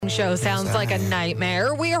show sounds like a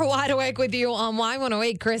nightmare. We are wide awake with you on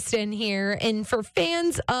Y108. Kristen here. And for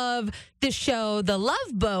fans of the show, The Love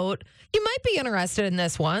Boat, you might be interested in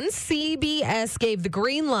this one. CBS gave the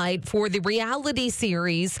green light for the reality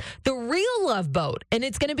series, The Real Love Boat. And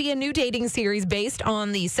it's going to be a new dating series based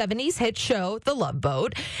on the 70s hit show, The Love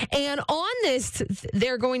Boat. And on this,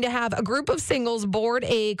 they're going to have a group of singles board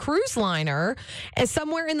a cruise liner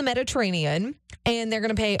somewhere in the Mediterranean. And they're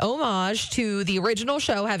going to pay homage to the original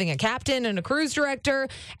show, having a captain and a cruise director.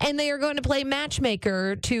 And they are going to play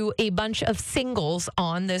matchmaker to a bunch of singles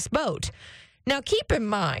on this boat. Now, keep in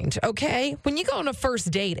mind, okay, when you go on a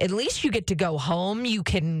first date, at least you get to go home. You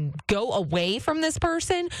can go away from this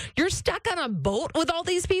person. You're stuck on a boat with all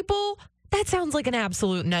these people. That sounds like an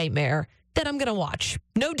absolute nightmare that I'm going to watch.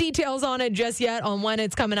 No details on it just yet on when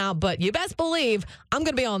it's coming out, but you best believe I'm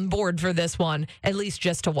going to be on board for this one, at least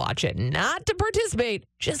just to watch it. Not to participate,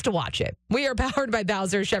 just to watch it. We are powered by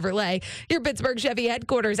Bowser Chevrolet, your Pittsburgh Chevy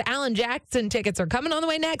headquarters. Alan Jackson tickets are coming on the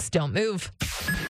way next. Don't move.